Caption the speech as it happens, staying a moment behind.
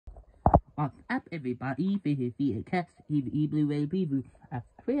What's up, everybody? This is VHS TV Blu-ray preview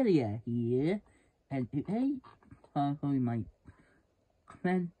Australia here, and today I'm showing my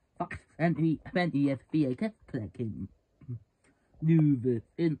 20th VHS collection new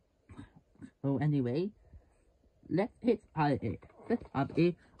version. So anyway, let's get started. First up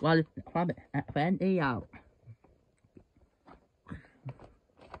is one from Australia out.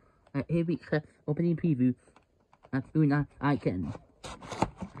 Here we go, opening preview as soon as I can.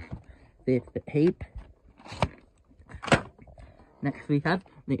 There's the tape. Next we have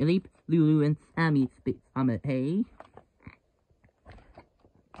the Elite, Lulu and Sammy Spit Summer A.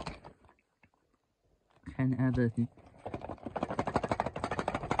 And other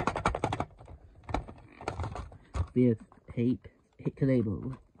there's tape, hit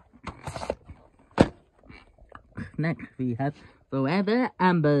label. Next we have Forever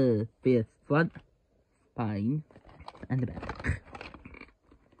Amber, there's front, spine, and the back.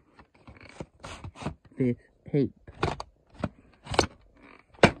 This tape.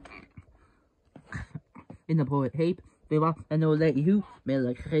 In the poet tape, there was an old lady who made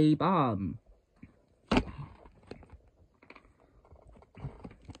a clay bomb.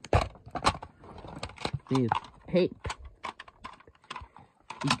 This tape.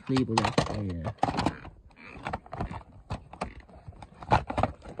 Each label is there.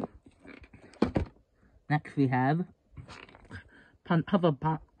 Next we have cover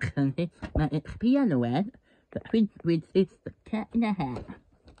box and it's piano ad, which is the Cat in the Hat.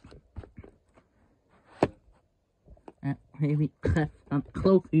 Here we have some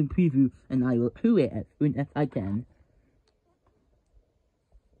close-in preview, and I will do it as soon as I can.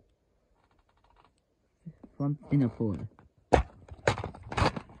 From Singapore.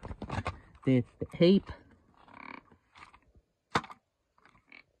 There's the tape.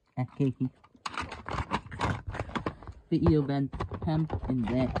 And Casey. Video van Camp in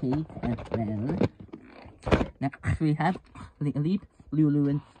that case as well. Next we have the Elite, Lulu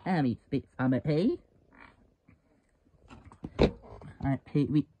and Sammy Spit Summer A. Here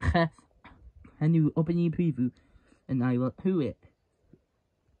we have a new opening preview, and I will do it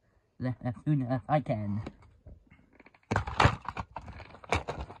as soon as I can.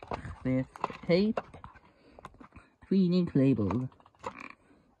 There's the tape, green ink label,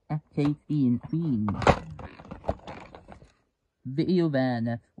 FKC in green. Video van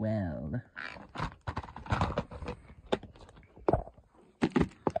as well.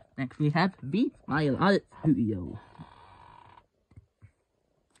 Next we have the Smile Art Studio.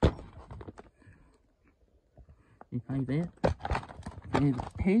 Behind there is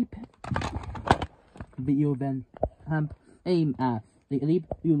tape. Video van aim at the Elite,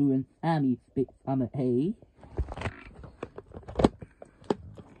 Lulu and Sammy Spit Summer A.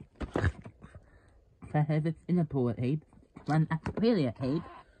 I have it in a poor tape. One Australia tape,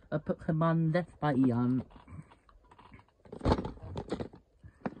 a Pokemon Let's Play on.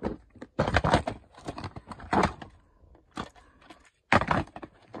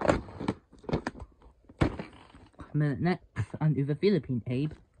 Next, under the Philippine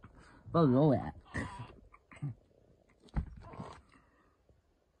tape, below it.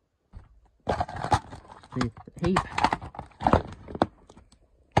 This tape.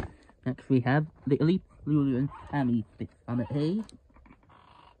 Next we have the Elite, Lulu and Sammy Spit Summer A.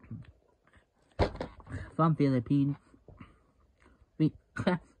 From Philippines. We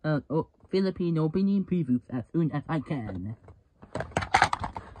Philippine opening previews as soon as I can.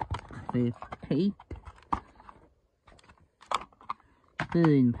 This tape.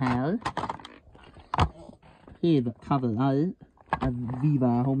 Burn Pal. Here's the cover art of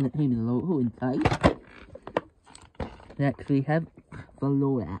Viva Home Entertainment logo inside. Next we have the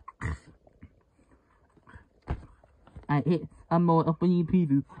Lorax. I hit a more opening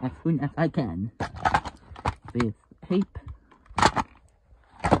preview as soon as I can. This tape.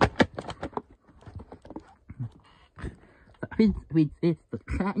 Which is the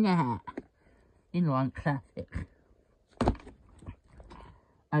Cat in the Hat in one classic.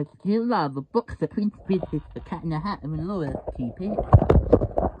 I still love the book that Prince is the Cat in the Hat and Laura keep it.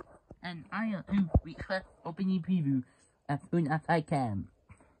 And I'll do request opening preview as soon as I can.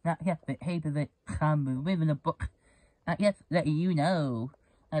 Not yet the tape of it come within a book. Not yet letting you know.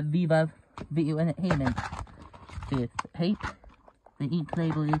 Viva Video Entertainment. This tape. The ink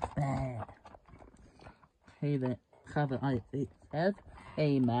label is bad. Here the cover art it says,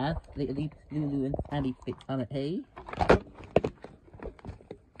 "Hey man, the Elite, Lulu and Sammy Spit Summer A."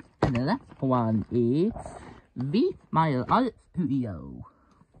 And the last one is the Smile Art Studio.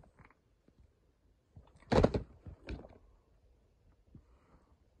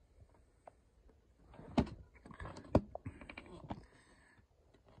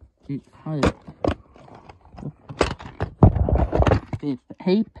 it's hard. It's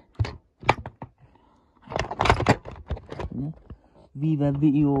tape. Viva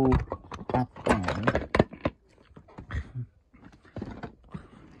video after.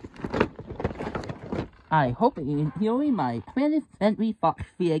 I hope you enjoy my 20th Century Fox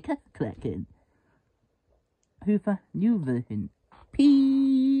VHS collection. Who's a new version? Peace.